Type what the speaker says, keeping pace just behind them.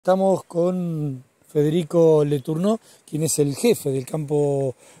Estamos con Federico Letourneau, quien es el jefe del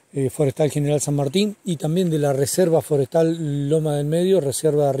campo forestal General San Martín y también de la Reserva Forestal Loma del Medio,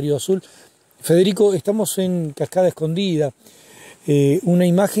 Reserva Río Azul. Federico, estamos en Cascada Escondida, una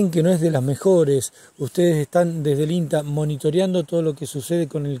imagen que no es de las mejores. Ustedes están desde el INTA monitoreando todo lo que sucede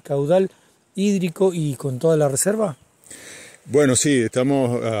con el caudal hídrico y con toda la reserva. Bueno, sí,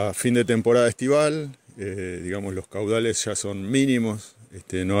 estamos a fin de temporada estival, digamos los caudales ya son mínimos,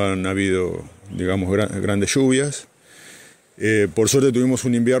 no han habido, digamos, grandes lluvias. Por suerte tuvimos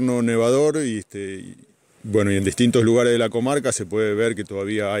un invierno nevador y bueno, y en distintos lugares de la comarca se puede ver que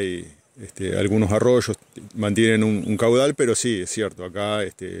todavía hay algunos arroyos mantienen un caudal, pero sí, es cierto, acá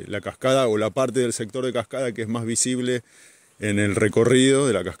la cascada o la parte del sector de cascada que es más visible en el recorrido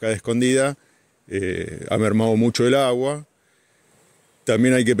de la cascada escondida, ha mermado mucho el agua.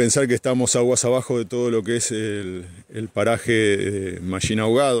 También hay que pensar que estamos aguas abajo de todo lo que es el paraje Mallín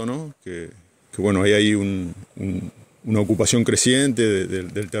Ahogado, ¿no? Que bueno, ahí hay una ocupación creciente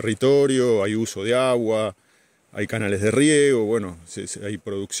del territorio, hay uso de agua, hay canales de riego, bueno, hay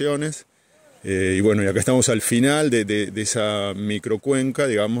producciones. Y bueno, y acá estamos al final de esa microcuenca,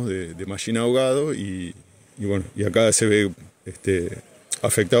 digamos, de Mallín Ahogado y bueno, y acá se ve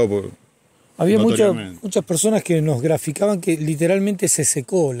afectado por... Había muchas personas que nos graficaban que literalmente se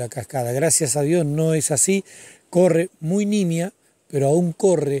secó la cascada. Gracias a Dios no es así, corre muy nimia, pero aún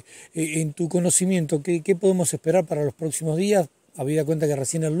corre. En tu conocimiento, ¿qué podemos esperar para los próximos días? Habida cuenta que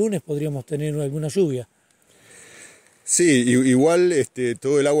recién el lunes podríamos tener alguna lluvia. Sí, igual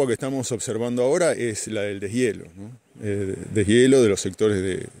todo el agua que estamos observando ahora es la del deshielo, ¿no? Deshielo de los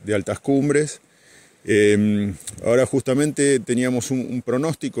sectores de altas cumbres. Ahora justamente teníamos un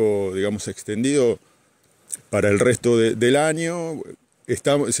pronóstico, digamos, extendido para el resto del año.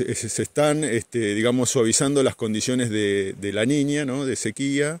 Se están, digamos, suavizando las condiciones de la niña, ¿no? De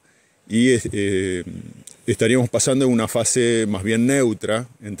sequía, y estaríamos pasando en una fase más bien neutra,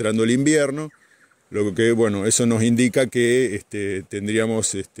 entrando el invierno, lo que, bueno, eso nos indica que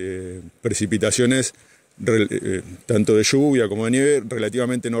tendríamos precipitaciones tanto de lluvia como de nieve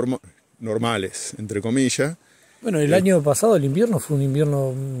relativamente normales, entre comillas. Bueno, el año pasado el invierno fue un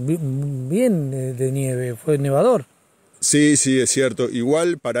invierno bien de nieve, fue nevador. Sí, sí, es cierto.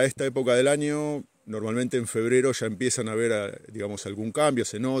 Igual para esta época del año, normalmente en febrero ya empiezan a haber, digamos, algún cambio,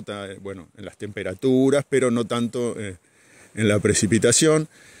 se nota, bueno, en las temperaturas, pero no tanto en la precipitación.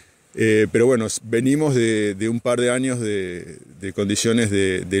 Pero bueno, venimos de un par de años de condiciones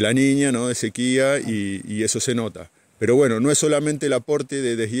de la niña, ¿no? De sequía, y eso se nota. Pero bueno, no es solamente el aporte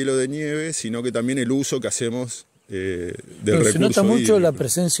de deshielo de nieve, sino que también el uso que hacemos del recurso. Se nota mucho hídrico. La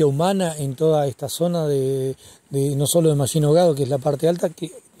presencia humana en toda esta zona no solo de Mallín Ahogado, que es la parte alta,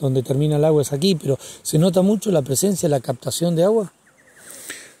 donde termina el agua es aquí, pero se nota mucho la presencia, la captación de agua.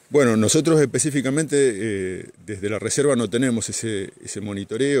 Bueno, nosotros específicamente desde la reserva no tenemos ese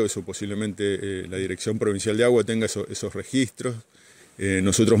monitoreo, eso posiblemente la Dirección Provincial de Agua tenga esos registros.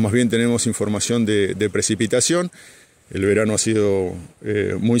 Nosotros más bien tenemos información de precipitación. El verano ha sido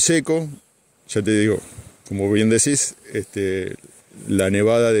muy seco, ya te digo, como bien decís, esta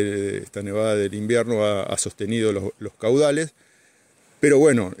nevada del invierno ha sostenido los caudales, pero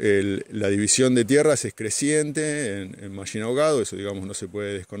bueno, la división de tierras es creciente en Mallín Ahogado, eso digamos no se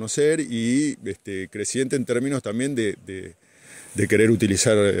puede desconocer, y creciente en términos también de querer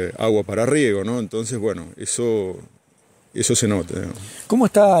utilizar agua para riego, ¿no? Entonces, bueno, eso se nota. ¿Cómo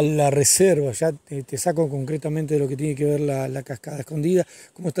está la reserva? Ya te saco concretamente de lo que tiene que ver la cascada escondida.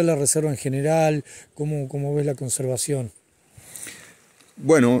 ¿Cómo está la reserva en general? ¿Cómo ves la conservación?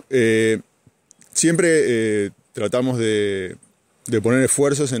 Bueno, siempre tratamos de poner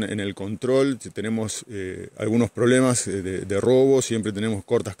esfuerzos en el control. Si tenemos algunos problemas de robo, siempre tenemos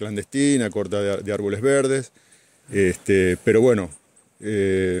cortas clandestinas, cortas de árboles verdes. Pero bueno,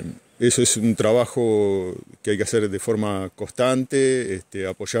 eso es un trabajo que hay que hacer de forma constante,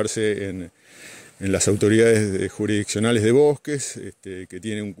 apoyarse en las autoridades jurisdiccionales de bosques, que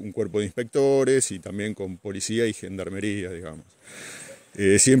tienen un cuerpo de inspectores, y también con policía y gendarmería, digamos.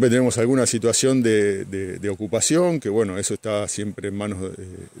 Siempre tenemos alguna situación de ocupación, que bueno, eso está siempre en manos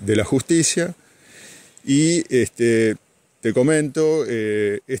de la justicia. Y te comento,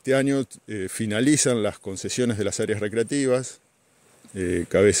 este año finalizan las concesiones de las áreas recreativas,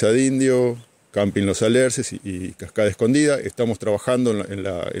 Cabeza de Indio, Camping Los Alerces y Cascada Escondida. Estamos trabajando en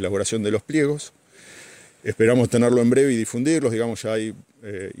la elaboración de los pliegos. Esperamos tenerlo en breve y difundirlos, digamos, ya hay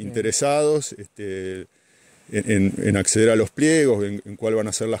interesados en acceder a los pliegos, en cuál van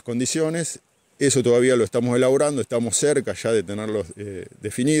a ser las condiciones. Eso todavía lo estamos elaborando, estamos cerca ya de tenerlos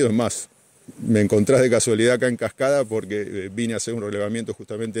definidos. Es más, me encontrás de casualidad acá en Cascada porque vine a hacer un relevamiento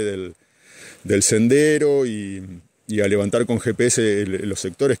justamente del sendero y a levantar con GPS los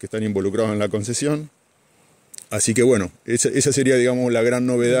sectores que están involucrados en la concesión. Así que bueno, esa sería, digamos, la gran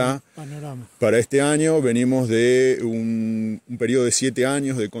novedad para este año. Venimos de un periodo de 7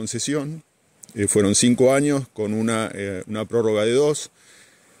 años de concesión. Fueron 5 años con una prórroga de 2.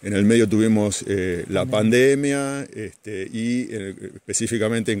 En el medio tuvimos la pandemia y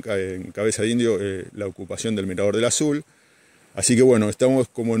específicamente en Cabeza de Indio la ocupación del Mirador del Azul. Así que bueno, estamos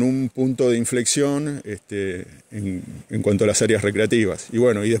como en un punto de inflexión en cuanto a las áreas recreativas. Y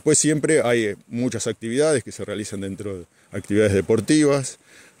bueno, y después siempre hay muchas actividades que se realizan dentro de actividades deportivas,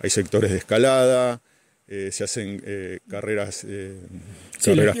 hay sectores de escalada, se hacen carreras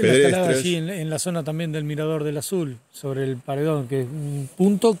pedestres. La escalada allí en la zona también del Mirador del Azul, sobre el paredón, que es un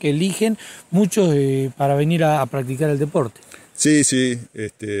punto que eligen muchos para venir a practicar el deporte. Sí, sí,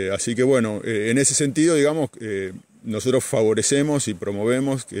 así que bueno, en ese sentido, digamos, nosotros favorecemos y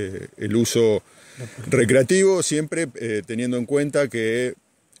promovemos el uso recreativo, siempre teniendo en cuenta que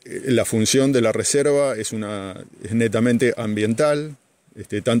la función de la reserva es netamente ambiental,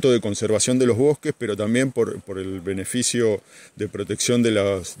 tanto de conservación de los bosques, pero también por el beneficio de protección de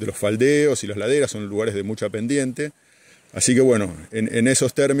los faldeos y las laderas, son lugares de mucha pendiente. Así que bueno, en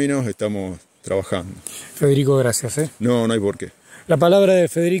esos términos estamos trabajando. Federico, gracias. No hay por qué. La palabra de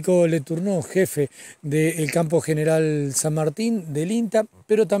Federico Letourneau, jefe del campo general San Martín del INTA,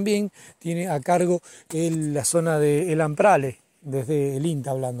 pero también tiene a cargo la zona de El Amprale, desde el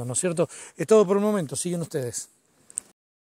INTA hablando, ¿no es cierto? Es todo por el momento, siguen ustedes.